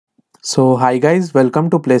So hi guys, welcome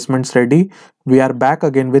to Placements Ready. We are back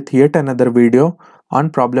again with yet another video on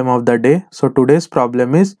problem of the day. So today's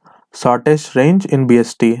problem is shortest range in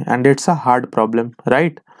BST and it's a hard problem,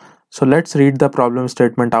 right? So let's read the problem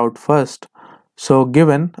statement out first. So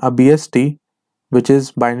given a BST, which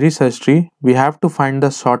is binary search tree, we have to find the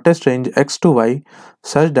shortest range x to y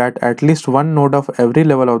such that at least one node of every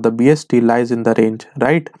level of the BST lies in the range,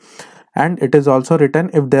 right? And it is also written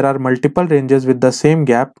if there are multiple ranges with the same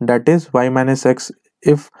gap, that is y minus x.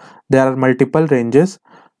 If there are multiple ranges,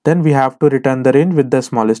 then we have to return the range with the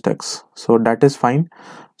smallest x, so that is fine.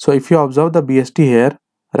 So if you observe the BST here,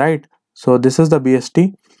 right, so this is the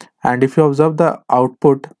BST, and if you observe the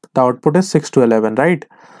output is 6 to 11, right?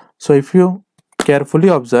 So if you carefully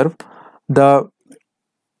observe, the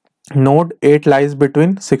node 8 lies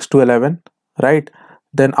between 6 to 11, right?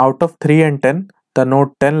 Then out of 3 and 10, the node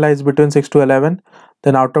 10 lies between 6 to 11.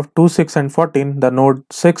 Then out of 2, 6 and 14, the node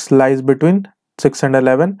 6 lies between 6 and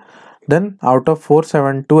 11. Then out of 4,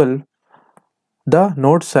 7, 12, the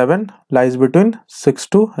node 7 lies between 6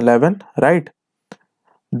 to 11, right?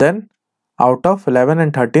 Then out of 11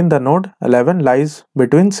 and 13, the node 11 lies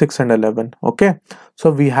between 6 and 11. Okay,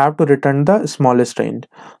 so we have to return the smallest range.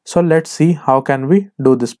 So let's see how can we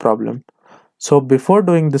do this problem. So before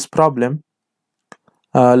doing this problem,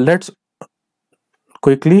 let's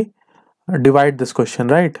quickly divide this question,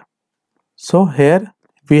 right? So here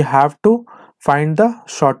we have to find the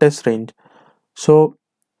shortest range. So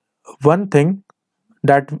one thing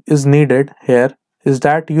that is needed here is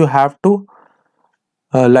that you have to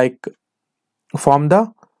form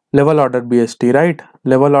the level order BST, right?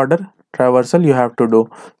 Level order traversal you have to do.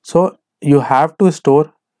 So you have to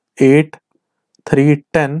store 8, 3,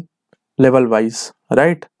 10 level wise,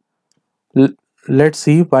 right? Let's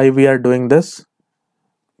see why we are doing this.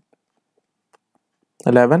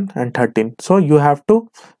 11 and 13. So you have to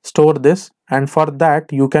store this, and for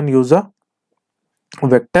that you can use a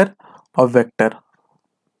vector of vector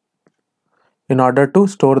in order to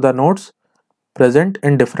store the nodes present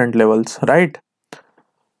in different levels, right?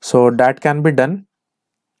 So that can be done,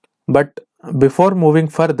 but before moving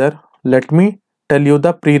further, let me tell you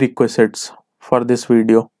the prerequisites for this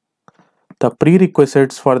video. The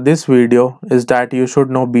prerequisites for this video is that you should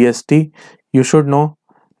know BST, you should know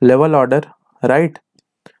level order, right?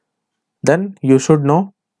 Then you should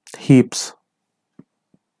know heaps,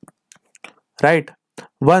 right?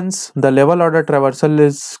 Once the level order traversal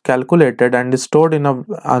is calculated and is stored in a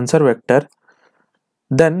answer vector,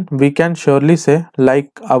 then we can surely say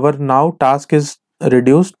like our now task is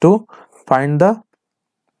reduced to find the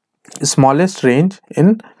smallest range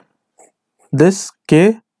in this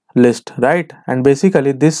k list, right? And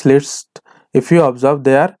basically this list, if you observe,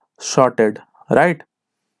 they are sorted, right,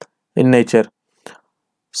 in nature.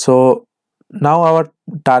 So now our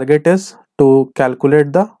target is to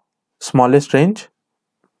calculate the smallest range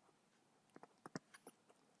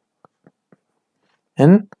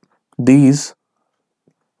in these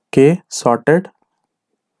k sorted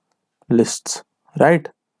lists, right?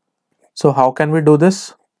 So how can we do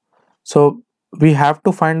this? So we have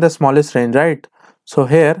to find the smallest range, right? So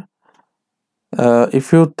here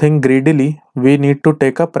if you think greedily, we need to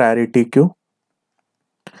take a priority queue,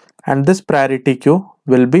 and this priority queue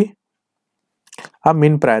will be a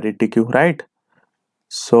min priority queue, right?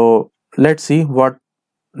 So let's see what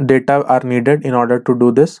data are needed in order to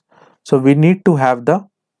do this. So we need to have the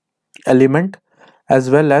element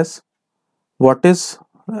as well as what is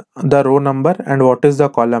the row number and what is the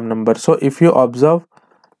column number. So if you observe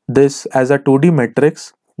this as a 2D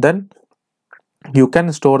matrix, then you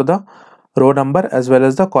can store the row number as well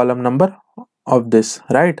as the column number of this,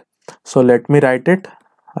 right? So let me write it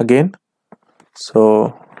again.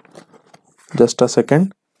 So just a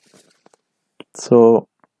second. So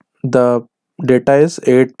the data is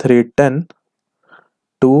 8, 3, 10,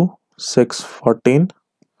 2, 6, 14,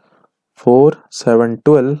 4, 7,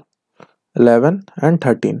 12, 11 and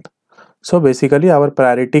 13. So basically our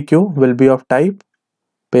priority queue will be of type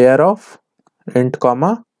pair of int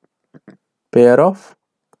comma pair of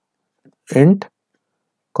int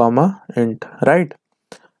comma int, right?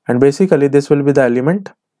 And basically this will be the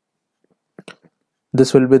element,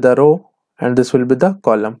 this will be the row, and this will be the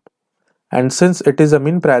column. And since it is a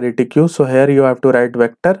min priority queue, so here you have to write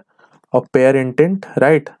vector of pair int,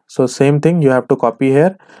 right? So same thing you have to copy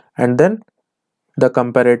here, and then the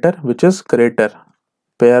comparator, which is greater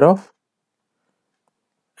pair of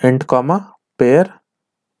int comma pair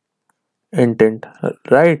int,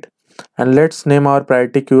 right? And let's name our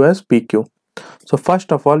priority queue as PQ. So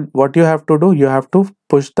first of all, what you have to do, you have to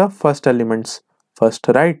push the first elements first,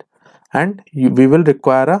 right? And we will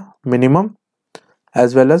require a minimum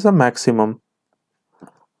as well as a maximum.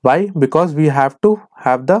 Why? Because we have to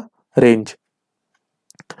have the range.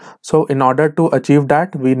 So in order to achieve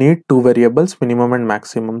that, we need two variables, minimum and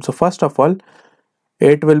maximum. So first of all,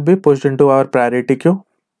 8 will be pushed into our priority queue.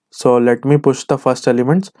 So let me push the first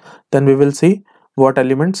elements, then we will see what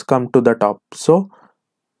elements come to the top. So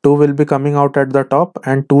 2 will be coming out at the top,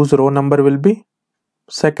 and 2's row number will be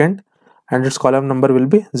second and its column number will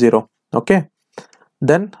be 0. Okay,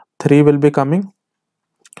 then 3 will be coming.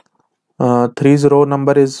 3's row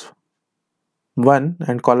number is 1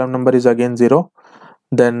 and column number is again 0.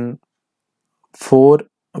 Then 4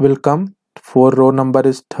 will come. 4 row number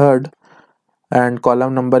is third and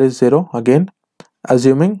column number is 0 again,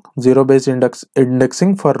 assuming 0 based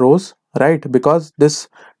indexing for rows, right? Because this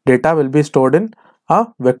data will be stored in a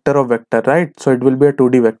vector of vector, right? So it will be a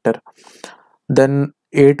 2D vector. Then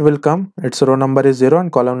 8 will come, its row number is 0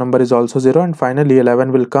 and column number is also 0, and finally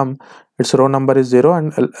 11 will come, its row number is 0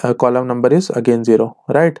 and column number is again 0,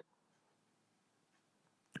 right?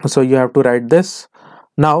 So you have to write this.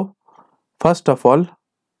 Now first of all,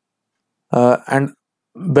 and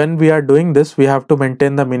when we are doing this, we have to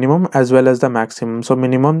maintain the minimum as well as the maximum. So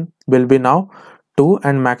minimum will be now 2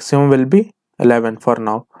 and maximum will be 11 for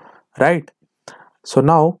now, right? So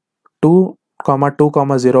now 2 comma 2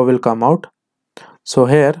 comma 0 will come out. So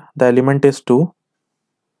here the element is 2,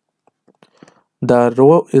 the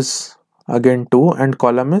row is again 2 and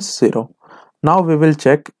column is 0. Now we will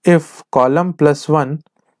check if column plus 1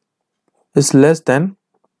 is less than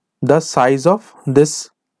the size of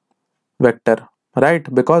this vector,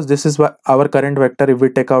 right? Because this is our current vector if we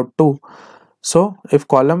take out 2. So if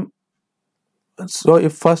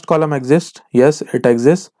first column exists, yes it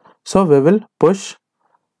exists, so we will push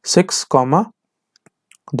 6 comma,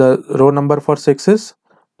 the row number for 6 is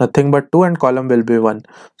nothing but 2 and column will be 1.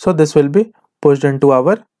 So this will be pushed into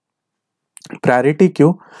our priority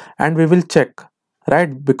queue and we will check,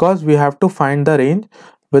 right? Because we have to find the range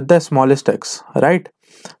with the smallest x, right?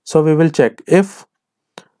 So we will check if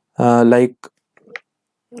like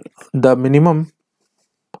the minimum,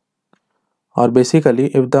 or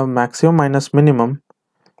basically if the maximum minus minimum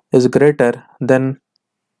is greater than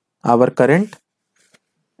our current,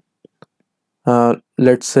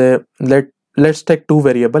 let's say let's take two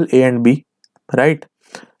variable a and b, right?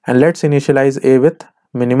 And let's initialize a with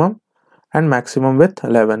minimum and maximum with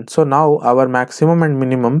 11. So now our maximum and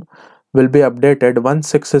minimum will be updated once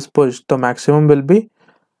 6 is pushed. The maximum will be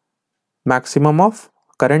maximum of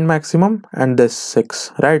current maximum and this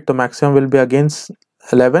 6, right? The maximum will be again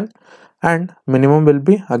 11 and minimum will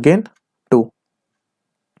be again 2,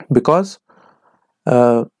 because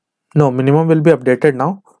no, minimum will be updated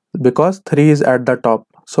now because 3 is at the top,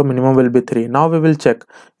 so minimum will be 3. Now we will check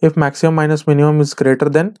if maximum minus minimum is greater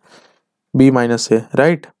than b minus a,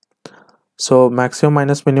 right? So maximum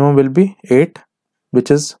minus minimum will be 8,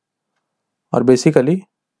 which is, or basically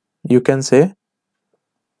you can say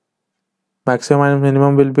maximum minus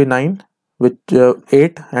minimum will be 9, which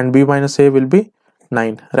 8 and b minus a will be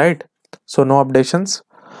 9, right? So no updations.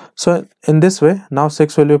 So in this way now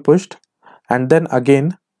 6 will be pushed, and then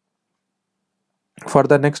again for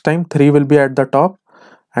the next time 3 will be at the top,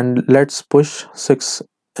 and let's push 6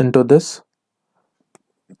 into this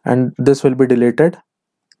and this will be deleted.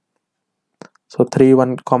 So 3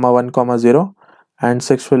 1 comma 1 comma 0 and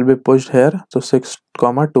 6 will be pushed here, so 6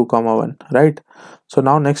 comma 2 comma 1, right? So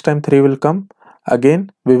now next time 3 will come,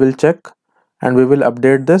 again we will check and we will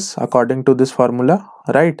update this according to this formula,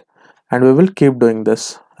 right? And we will keep doing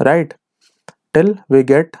this, right, till we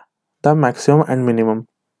get the maximum and minimum.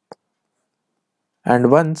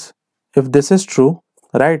 And once if this is true,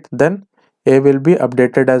 right, then a will be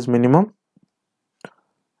updated as minimum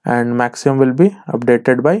and maximum will be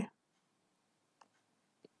updated by,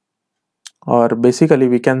 or basically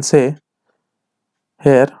we can say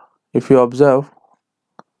here if you observe,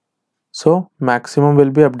 so maximum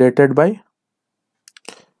will be updated by,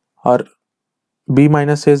 or b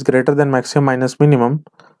minus a is greater than maximum minus minimum,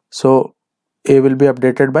 so a will be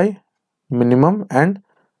updated by minimum and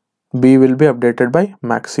b will be updated by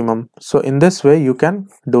maximum. So in this way you can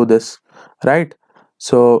do this, right?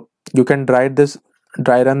 So you can dry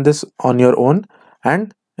run this on your own,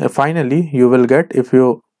 and finally you will get, if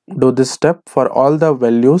you do this step for all the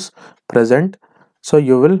values present, so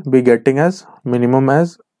you will be getting as minimum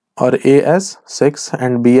as, or a as 6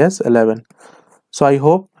 and b as 11. So I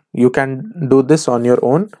hope you can do this on your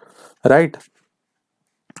own, right?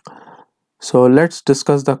 So let's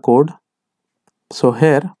discuss the code. So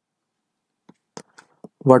here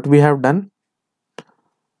what we have done,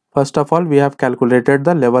 first of all we have calculated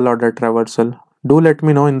the level order traversal. Do let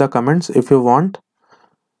me know in the comments if you want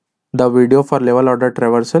the video for level order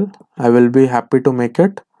traversal, I will be happy to make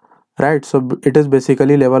it, right? So it is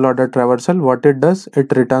basically level order traversal. What it does,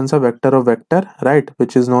 it returns a vector of vector, right,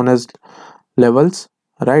 which is known as levels,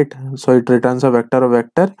 right? So it returns a vector of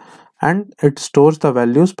vector and it stores the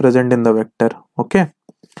values present in the vector, okay,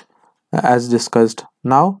 as discussed.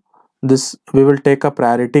 Now this, we will take a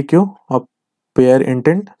priority queue of pair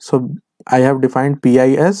int. So I have defined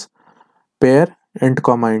pi as pair int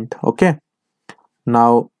comma int, okay.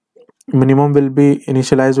 Now minimum will be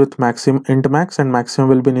initialized with maximum int max and maximum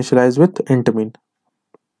will be initialized with int min.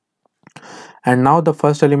 And now the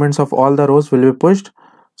first elements of all the rows will be pushed.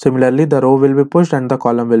 Similarly, the row will be pushed and the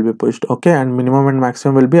column will be pushed, okay, and minimum and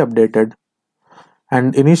maximum will be updated.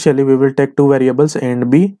 And initially we will take two variables a and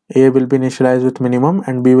b. A will be initialized with minimum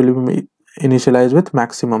and b will be initialized with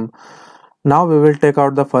maximum. Now we will take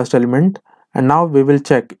out the first element and now we will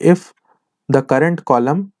check if the current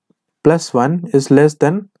column plus 1 is less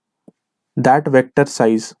than that vector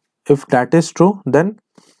size. If that is true, then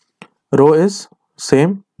row is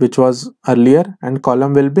same which was earlier and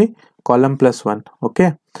column will be column plus 1,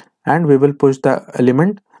 okay, and we will push the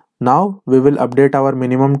element. Now we will update our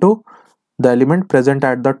minimum to the element present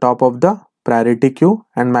at the top of the priority queue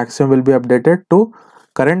and maximum will be updated to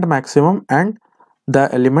current maximum and the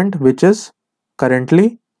element which is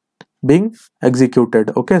currently being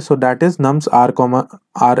executed, okay. So that is nums r comma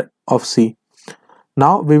r of c.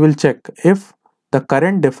 Now we will check if the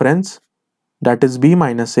current difference, that is b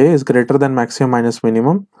minus a, is greater than maximum minus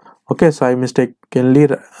minimum, okay. So I mistakenly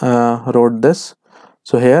wrote this,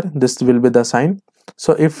 so here this will be the sign.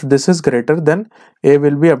 So if this is greater, then a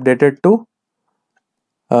will be updated to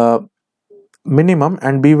minimum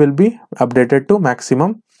and b will be updated to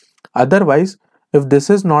maximum. Otherwise, if this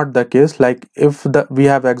is not the case, like if we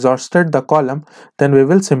have exhausted the column, then we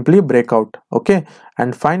will simply break out, okay,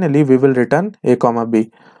 and finally we will return a comma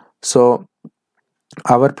b. So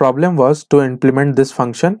our problem was to implement this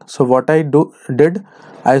function. So what I did,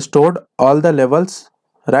 I stored all the levels,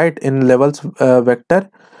 right, in levels vector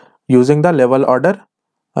using the level order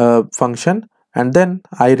function, and then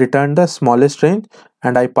I returned the smallest range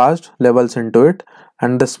and I passed levels into it,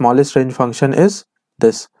 and the smallest range function is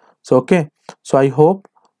this. So okay, so I hope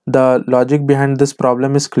the logic behind this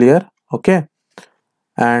problem is clear, okay.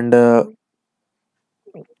 And the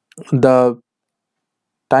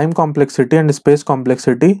time complexity and space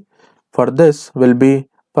complexity for this will be,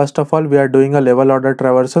 first of all, we are doing a level order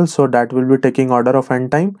traversal, so that will be taking order of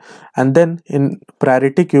n time, and then in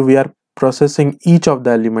priority queue we are processing each of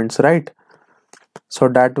the elements, right? So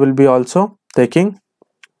that will be also taking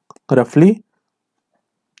roughly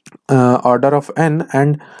order of n,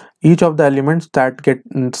 and each of the elements that get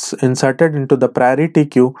inserted into the priority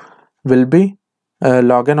queue will be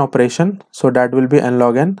log n operation, so that will be n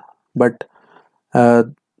log n, but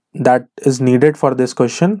that is needed for this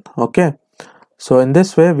question, okay. So in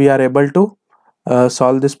this way we are able to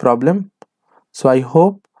solve this problem. So I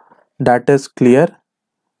hope that is clear,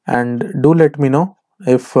 and do let me know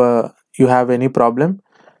if you have any problem,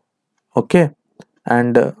 okay.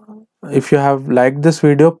 And if you have liked this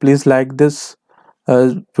video, please like this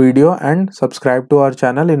video and subscribe to our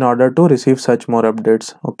channel in order to receive such more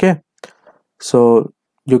updates, okay. So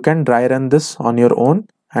you can dry run this on your own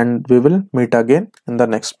and we will meet again in the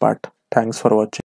next part. Thanks for watching.